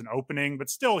again, there's an opening, but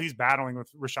still he's battling with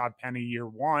Rashad Penny year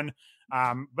one.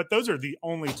 But those are the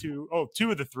only two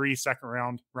of the three second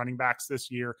round running backs this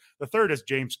year. The third is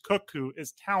James Cook, who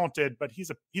is talented, but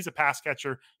he's a pass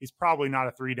catcher. He's probably not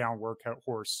a 3-down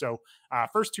workhorse. So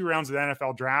first 2 rounds of the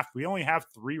NFL draft, we only have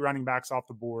 3 running backs off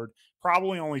the board,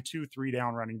 probably only 2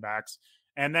 3-down running backs.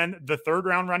 And then the third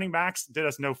round running backs did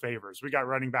us no favors. We got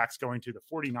running backs going to the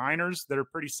 49ers that are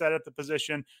pretty set at the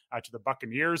position, to the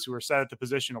Buccaneers, who are set at the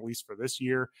position, at least for this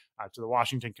year, to the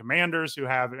Washington Commanders, who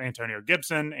have Antonio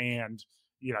Gibson and,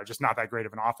 just not that great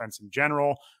of an offense in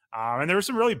general. And there were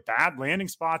some really bad landing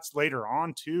spots later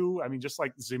on, too. I mean, just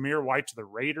like Zamir White to the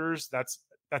Raiders, that's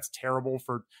terrible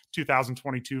for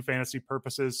 2022 fantasy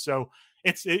purposes. So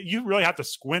you really have to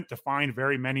squint to find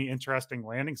very many interesting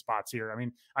landing spots here. I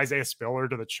mean, Isaiah Spiller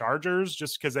to the Chargers,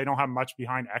 just because they don't have much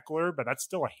behind Eckler, but that's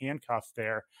still a handcuff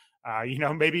there.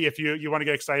 Maybe if you want to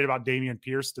get excited about Dameon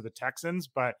Pierce to the Texans,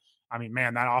 but I mean,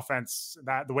 man, that offense,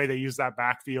 the way they use that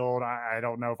backfield, I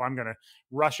don't know if I'm going to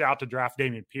rush out to draft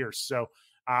Dameon Pierce. So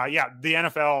the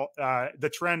NFL, the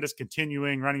trend is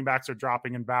continuing. Running backs are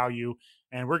dropping in value,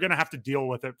 and we're going to have to deal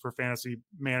with it for fantasy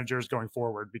managers going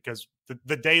forward, because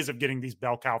the days of getting these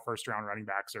bell cow first round running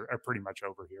backs are pretty much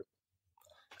over here.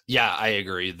 Yeah, I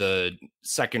agree. The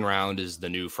second round is the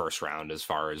new first round as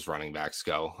far as running backs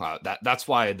go. That's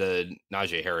why the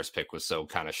Najee Harris pick was so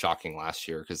kind of shocking last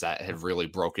year, because that had really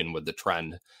broken with the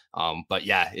trend. But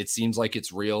yeah, it seems like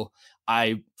it's real.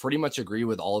 I pretty much agree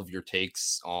with all of your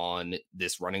takes on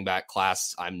this running back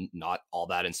class. I'm not all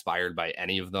that inspired by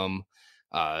any of them.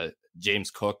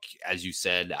 James Cook, as you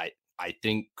said, I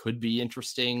think could be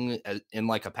interesting in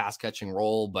like a pass catching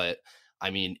role, but I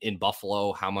mean, in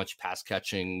Buffalo, how much pass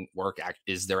catching work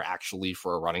is there actually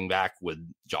for a running back with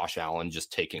Josh Allen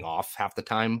just taking off half the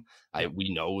time?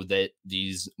 We know that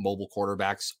these mobile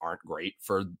quarterbacks aren't great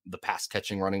for the pass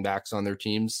catching running backs on their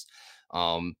teams.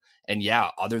 And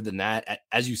yeah, other than that,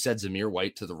 as you said, Zamir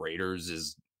White to the Raiders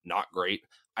is not great.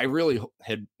 I really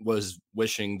was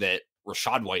wishing that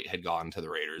Rachaad White had gone to the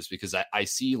Raiders, because I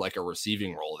see like a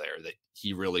receiving role there that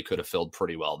he really could have filled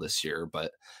pretty well this year,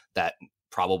 but that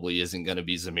probably isn't going to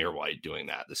be Zamir White doing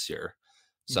that this year.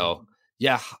 So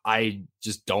yeah, I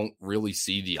just don't really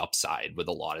see the upside with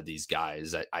a lot of these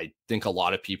guys. I think a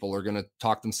lot of people are going to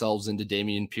talk themselves into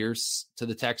Dameon Pierce to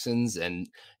the Texans. And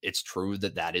it's true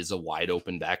that is a wide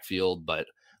open backfield, but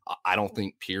I don't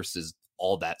think Pierce is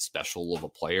all that special of a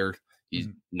player. He's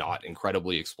not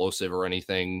incredibly explosive or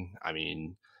anything. I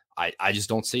mean, I just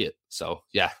don't see it. So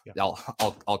yeah.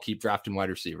 I'll keep drafting wide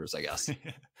receivers, I guess.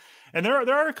 And there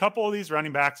are a couple of these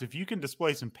running backs. If you can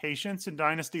display some patience in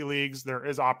dynasty leagues, there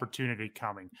is opportunity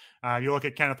coming. You look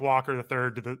at Kenneth Walker III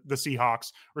to the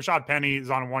Seahawks. Rashad Penny is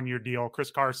on a 1-year deal.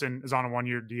 Chris Carson is on a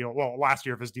 1-year deal. Well, last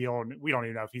year of his deal, and we don't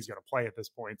even know if he's going to play at this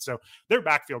point. So their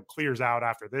backfield clears out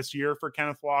after this year for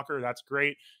Kenneth Walker. That's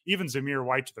great. Even Zamir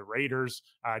White to the Raiders.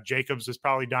 Jacobs is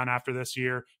probably done after this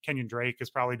year. Kenyon Drake is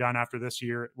probably done after this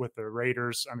year with the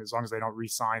Raiders. I mean, as long as they don't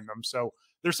re-sign them. So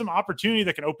there's some opportunity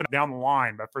that can open up down the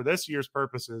line, but for this year's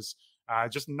purposes,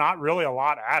 just not really a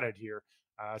lot added here.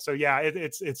 So yeah,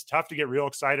 it's tough to get real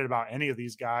excited about any of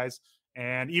these guys.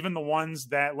 And even the ones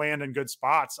that land in good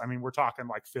spots, I mean, we're talking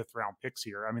like 5th round picks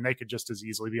here. I mean, they could just as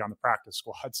easily be on the practice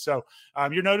squad. So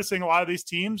you're noticing a lot of these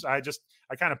teams. I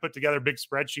kind of put together a big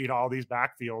spreadsheet of all these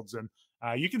backfields, and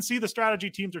you can see the strategy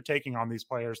teams are taking on these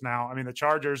players now. I mean, the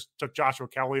Chargers took Joshua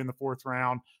Kelly in the 4th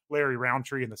round, Larry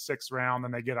Roundtree in the 6th round,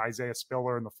 then they get Isaiah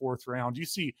Spiller in the 4th round. You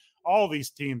see all these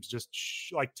teams just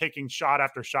like taking shot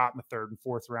after shot in the 3rd and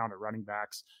 4th round at running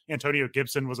backs. Antonio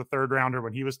Gibson was a 3rd rounder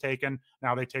when he was taken.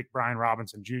 Now they take Brian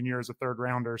Robinson Jr. as a 3rd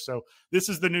rounder. So this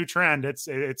is the new trend.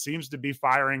 It seems to be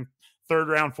firing 3rd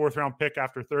round, 4th round pick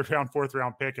after 3rd round, 4th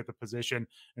round pick at the position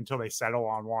until they settle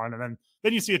on one. And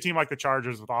then you see a team like the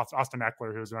Chargers with Austin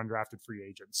Eckler, who's an undrafted free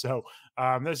agent. So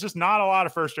there's just not a lot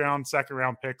of 1st round, 2nd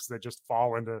round picks that just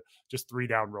fall into just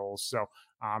 3-down roles. So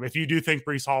if you do think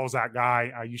Breece Hall is that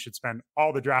guy, you should spend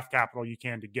all the draft capital you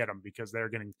can to get him, because they're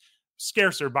getting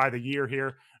scarcer by the year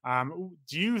here.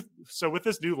 So with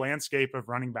this new landscape of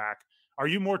running back, are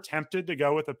you more tempted to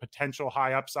go with a potential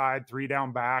high upside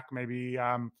 3-down back, maybe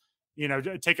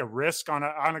take a risk on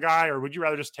a guy, or would you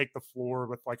rather just take the floor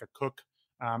with like a Cook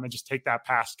and just take that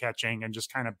pass catching and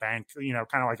just kind of bank,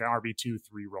 kind of like an RB2-3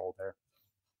 role there?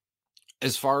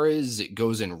 As far as it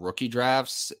goes in rookie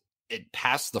drafts,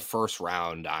 past the 1st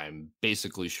round, I'm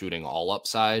basically shooting all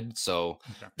upside. So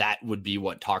that would be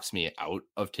what talks me out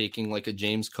of taking like a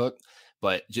James Cook.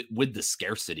 But with the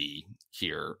scarcity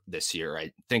here this year,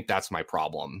 I think that's my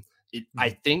problem. I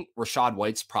think Rachaad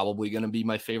White's probably going to be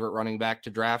my favorite running back to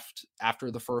draft after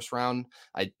the 1st round.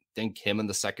 I think him in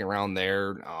the 2nd round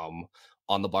there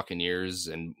on the Buccaneers,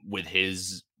 and with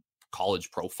his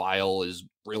college profile is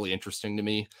really interesting to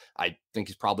me. I think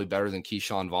he's probably better than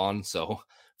Keyshawn Vaughn. So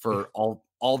for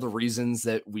all the reasons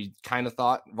that we kind of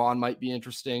thought Vaughn might be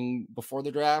interesting before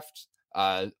the draft,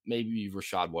 maybe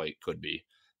Rachaad White could be.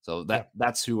 So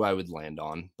that's who I would land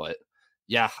on. But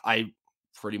yeah, I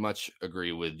pretty much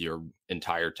agree with your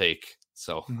entire take.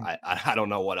 So I don't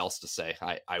know what else to say.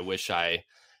 I wish I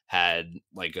had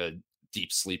like a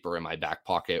deep sleeper in my back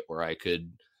pocket where I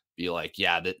could be like,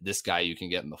 yeah, this guy you can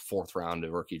get in the 4th round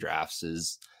of rookie drafts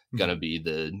is going to be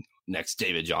the next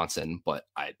David Johnson, but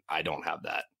I don't have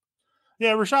that.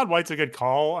 Yeah, Rachaad White's a good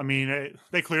call. I mean,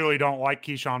 they clearly don't like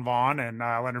Keyshawn Vaughn and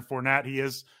Leonard Fournette. He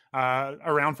is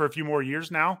around for a few more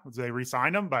years now as they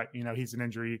re-signed him, but, he's an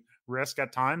injury risk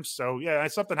at times. So, yeah,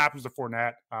 if something happens to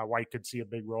Fournette, White could see a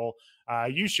big role.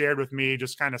 You shared with me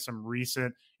just kind of some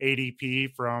recent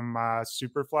ADP from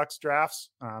Superflex drafts,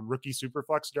 rookie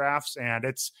Superflex drafts, and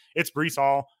it's Breece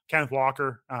Hall, Kenneth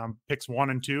Walker, picks 1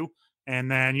 and 2.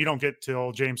 And then you don't get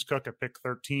till James Cook at pick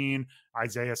 13,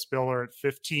 Isaiah Spiller at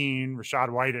 15, Rachaad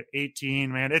White at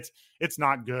 18. Man, it's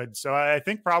not good. So I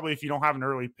think probably if you don't have an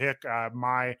early pick,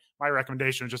 my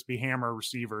recommendation would just be hammer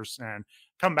receivers and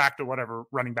come back to whatever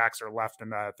running backs are left in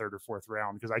the 3rd or 4th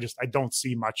round, because I don't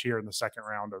see much here in the 2nd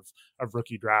round of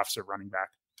rookie drafts at running back.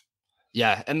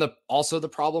 Yeah, and also the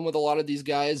problem with a lot of these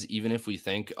guys, even if we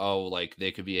think, oh, like they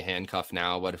could be a handcuff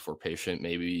now, but if we're patient,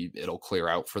 maybe it'll clear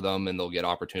out for them and they'll get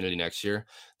opportunity next year.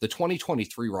 The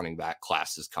 2023 running back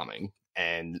class is coming,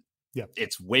 and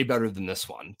it's way better than this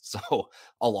one. So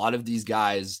a lot of these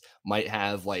guys might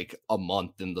have like a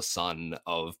month in the sun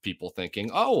of people thinking,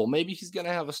 oh, well, maybe he's going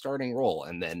to have a starting role,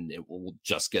 and then it will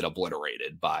just get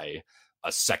obliterated by a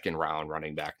 2nd round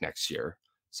running back next year.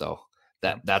 So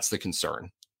that's the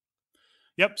concern.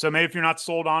 Yep. So maybe if you're not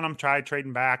sold on them, try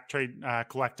trading back,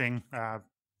 collecting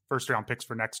 1st round picks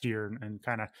for next year, and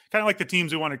kind of like the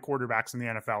teams who wanted quarterbacks in the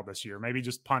NFL this year. Maybe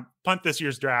just punt this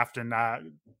year's draft and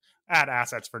add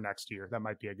assets for next year. That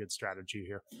might be a good strategy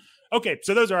here. Okay,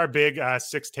 so those are our big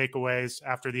 6 takeaways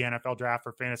after the NFL draft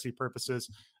for fantasy purposes.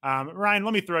 Ryan,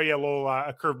 let me throw you a little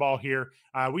a curveball here.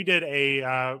 We did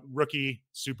a rookie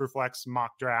Superflex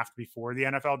mock draft before the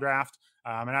NFL draft,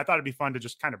 and I thought it'd be fun to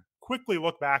just kind of quickly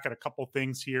look back at a couple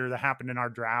things here that happened in our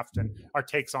draft and our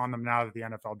takes on them now that the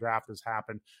NFL draft has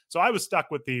happened. So I was stuck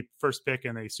with the first pick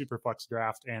in a Superflex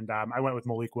draft, and I went with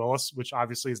Malik Willis, which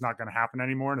obviously is not going to happen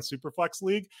anymore in a Superflex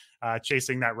league,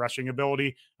 chasing that rushing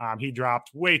ability. He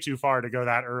dropped way too far to go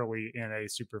that early in a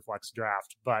Superflex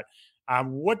draft. But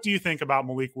what do you think about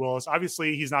Malik Willis?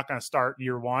 Obviously, he's not going to start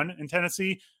year 1 in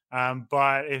Tennessee.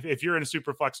 But if you're in a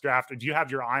super flex draft, do you have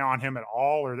your eye on him at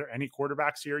all? Or are there any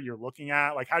quarterbacks here you're looking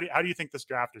at? Like, how do you think this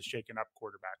draft is shaking up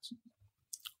quarterbacks?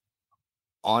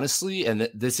 Honestly, and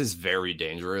this is very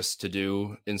dangerous to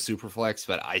do in Superflex,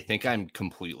 but I think I'm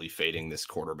completely fading this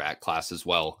quarterback class as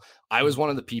well. I was one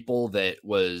of the people that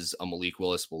was a Malik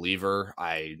Willis believer.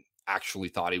 I actually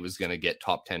thought he was going to get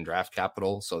top 10 draft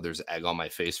capital, so there's egg on my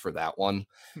face for that one.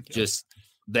 Okay. Just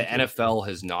the NFL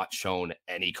has not shown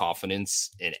any confidence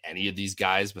in any of these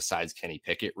guys besides Kenny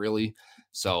Pickett, really.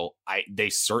 So they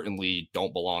certainly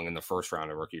don't belong in the 1st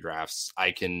round of rookie drafts.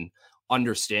 I can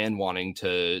understand wanting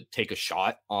to take a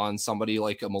shot on somebody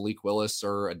like a Malik Willis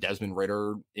or a Desmond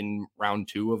Ridder in round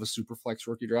 2 of a Superflex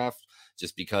rookie draft,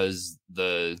 just because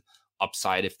the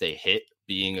upside, if they hit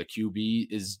being a QB,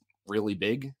 is really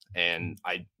big. And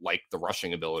I like the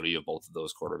rushing ability of both of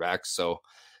those quarterbacks. So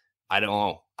I don't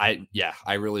know.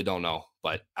 I really don't know,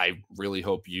 but I really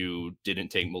hope you didn't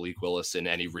take Malik Willis in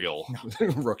any real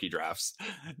rookie drafts.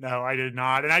 No, I did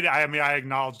not. And I mean, I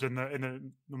acknowledged in the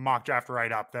mock draft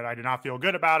write up that I did not feel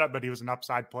good about it, but he was an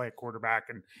upside play at quarterback,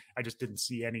 and I just didn't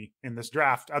see any in this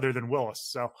draft other than Willis.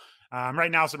 So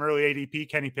right now, some early ADP.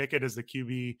 Kenny Pickett is the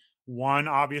QB1,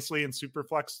 obviously, in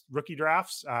Superflex rookie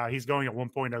drafts. He's going at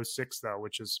 1.06 though,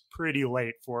 which is pretty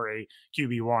late for a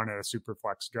QB1 at a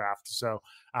Superflex draft. So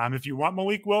if you want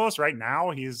Malik Willis right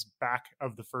now, he's back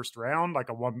of the 1st round, like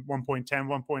a 1.10,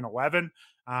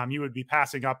 1.11. You would be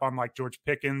passing up on like George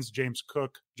Pickens, James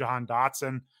Cook, Jahan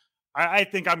Dotson. I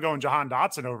think I'm going Jahan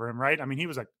Dotson over him, right? I mean, he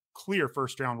was a clear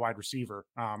 1st round wide receiver.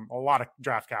 A lot of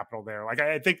draft capital there. Like,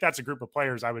 I think that's a group of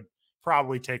players I would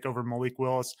probably take over Malik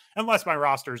Willis, unless my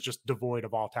roster is just devoid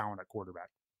of all talent at quarterback.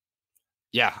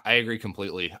 Yeah, I agree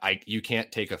completely. You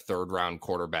can't take a 3rd round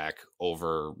quarterback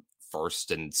over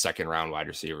 1st and 2nd round wide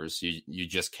receivers. You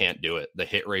just can't do it. The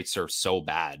hit rates are so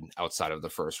bad outside of the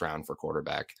 1st round for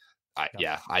quarterback.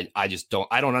 I just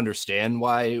don't understand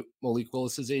why Malik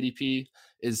Willis's ADP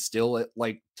is still at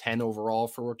like 10 overall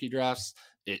for rookie drafts.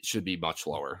 It should be much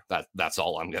lower. That's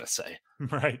all I'm going to say.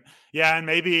 Right. Yeah. And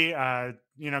maybe,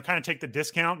 kind of take the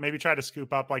discount, maybe try to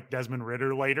scoop up like Desmond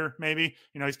Ridder later. Maybe,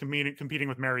 he's competing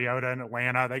with Mariota in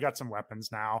Atlanta. They got some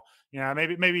weapons now.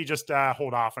 Maybe just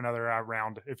hold off another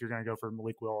round if you're going to go for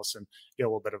Malik Willis and get a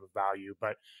little bit of a value.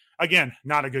 But again,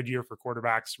 not a good year for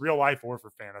quarterbacks, real life or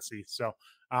for fantasy. So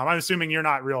I'm assuming you're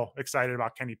not real excited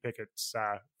about Kenny Pickett's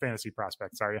fantasy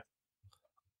prospects, are you?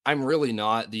 I'm really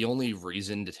not. The only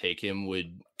reason to take him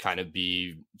would kind of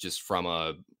be just from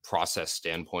a process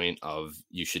standpoint of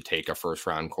you should take a first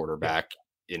round quarterback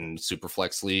in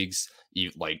Superflex leagues.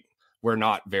 We're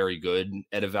not very good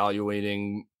at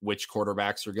evaluating which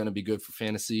quarterbacks are going to be good for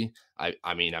fantasy.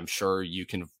 I mean, I'm sure you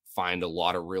can find a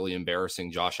lot of really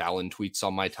embarrassing Josh Allen tweets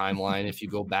on my timeline if you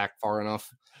go back far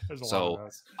enough. So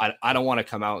I don't want to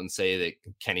come out and say that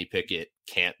Kenny Pickett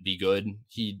can't be good.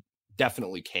 He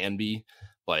definitely can be.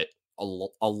 But a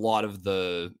lot of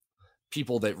the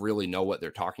people that really know what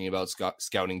they're talking about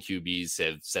scouting QBs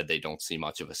have said they don't see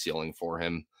much of a ceiling for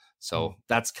him. So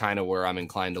that's kind of where I'm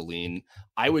inclined to lean.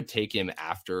 I would take him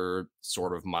after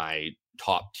sort of my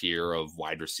top tier of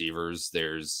wide receivers.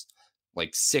 There's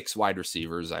like 6 wide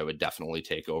receivers I would definitely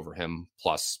take over him,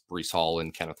 plus Breece Hall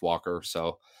and Kenneth Walker.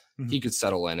 So he could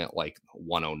settle in at like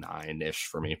 109-ish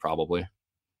for me, probably.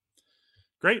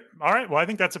 Great. All right. Well, I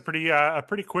think that's a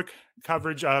pretty quick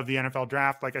coverage of the NFL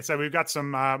draft. Like I said, we've got some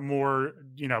more,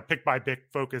 pick by pick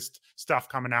focused stuff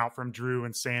coming out from Drew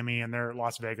and Sammy and their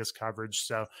Las Vegas coverage.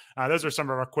 So those are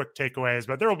some of our quick takeaways,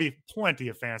 but there will be plenty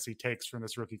of fantasy takes from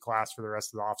this rookie class for the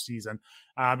rest of the offseason.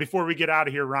 Before we get out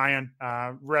of here, Ryan,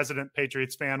 resident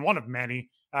Patriots fan, one of many.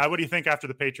 What do you think after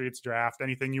the Patriots draft?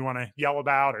 Anything you want to yell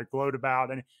about or gloat about?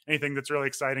 Anything that's really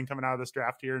exciting coming out of this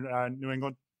draft here in New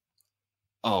England?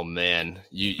 Oh man,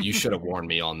 you should have warned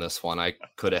me on this one. I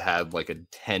could have had like a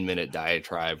 10-minute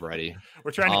diatribe ready.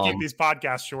 We're trying to keep these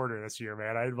podcasts shorter this year,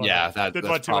 man. I didn't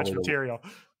want too much material.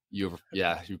 You're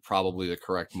probably the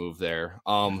correct move there.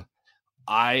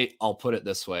 I'll put it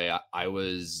this way. I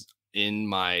was in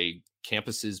my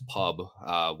campus's pub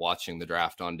watching the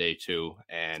draft on day 2,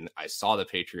 and I saw the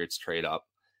Patriots trade up,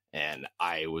 and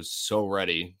I was so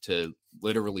ready to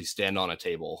literally stand on a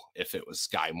table if it was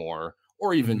Sky Moore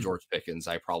or even George Pickens.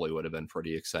 I probably would have been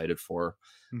pretty excited for.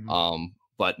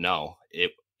 But no,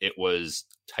 it was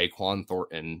Tyquan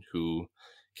Thornton, who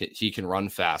he can run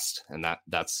fast, and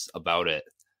that's about it.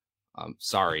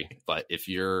 Sorry, but if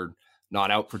you're not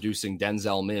out producing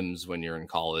Denzel Mims when you're in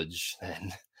college,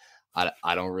 then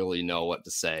I don't really know what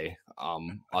to say,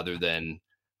 other than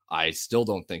I still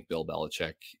don't think Bill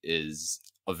Belichick is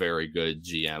a very good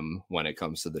GM when it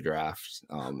comes to the draft.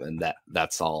 And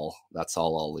that's all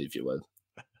I'll leave you with.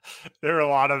 There were a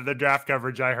lot of the draft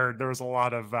coverage I heard. There was a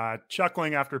lot of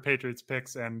chuckling after Patriots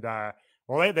picks, and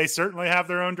they certainly have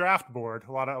their own draft board.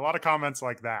 A lot of comments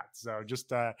like that. So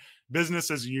just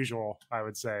business as usual, I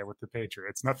would say, with the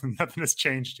Patriots. Nothing has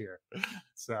changed here.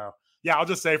 So yeah, I'll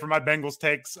just say for my Bengals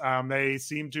takes, they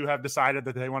seem to have decided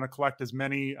that they want to collect as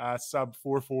many sub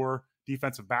 4.4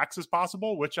 defensive backs as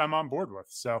possible, which I'm on board with.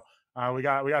 So we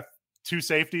got 2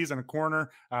 safeties and a corner,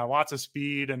 lots of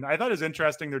speed. And I thought it was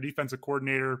interesting. Their defensive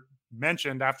coordinator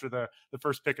mentioned after the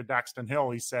first pick of Daxton Hill,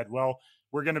 he said, well,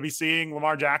 we're going to be seeing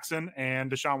Lamar Jackson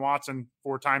and Deshaun Watson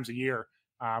 4 times a year.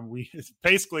 It's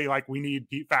basically like we need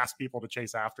fast people to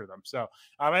chase after them. So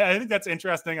I think that's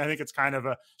interesting. I think it's kind of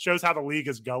shows how the league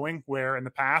is going, where in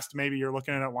the past, maybe you're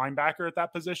looking at a linebacker at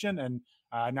that position. And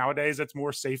nowadays it's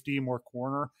more safety, more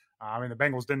corner. The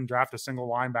Bengals didn't draft a single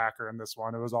linebacker in this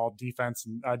one. It was all defense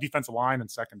and defensive line and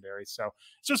secondary. So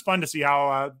it's just fun to see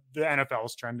how the NFL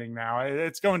is trending now.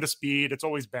 It's going to speed. It's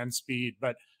always been speed,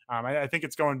 but I think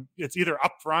it's either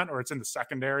up front or it's in the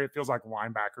secondary. It feels like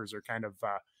linebackers are kind of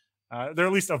they're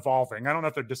at least evolving. I don't know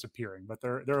if they're disappearing, but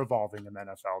they're evolving in the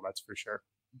NFL. That's for sure.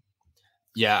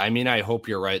 Yeah, I mean, I hope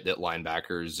you're right that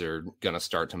linebackers are going to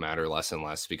start to matter less and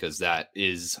less, because that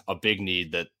is a big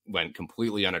need that went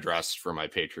completely unaddressed for my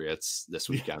Patriots this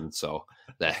weekend. So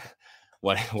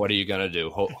what are you going to do?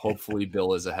 Hopefully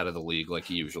Bill is ahead of the league like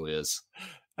he usually is.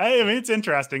 I mean, it's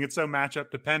interesting. It's so matchup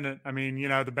dependent. I mean,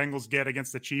 the Bengals get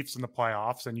against the Chiefs in the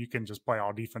playoffs, and you can just play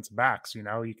all defensive backs. You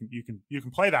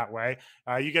can play that way.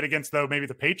 You get against maybe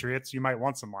the Patriots, you might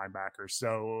want some linebackers.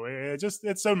 So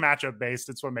it's so matchup based.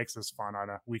 It's what makes this fun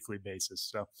on a weekly basis.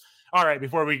 So, all right,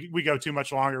 before we go too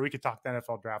much longer, we could talk the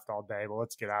NFL draft all day, but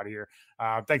let's get out of here.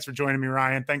 Thanks for joining me,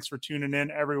 Ryan. Thanks for tuning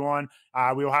in, everyone.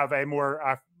 We will have a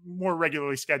more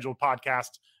regularly scheduled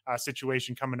podcast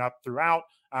situation coming up throughout.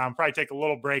 Probably take a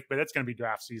little break, but it's going to be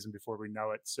draft season before we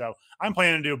know it. So I'm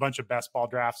planning to do a bunch of best ball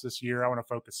drafts this year. I want to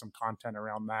focus some content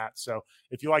around that. So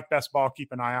if you like best ball,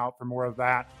 keep an eye out for more of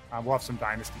that. We'll have some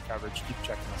dynasty coverage. Keep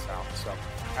checking us out. So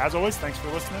as always, thanks for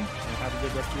listening, and have a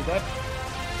good rest of your day.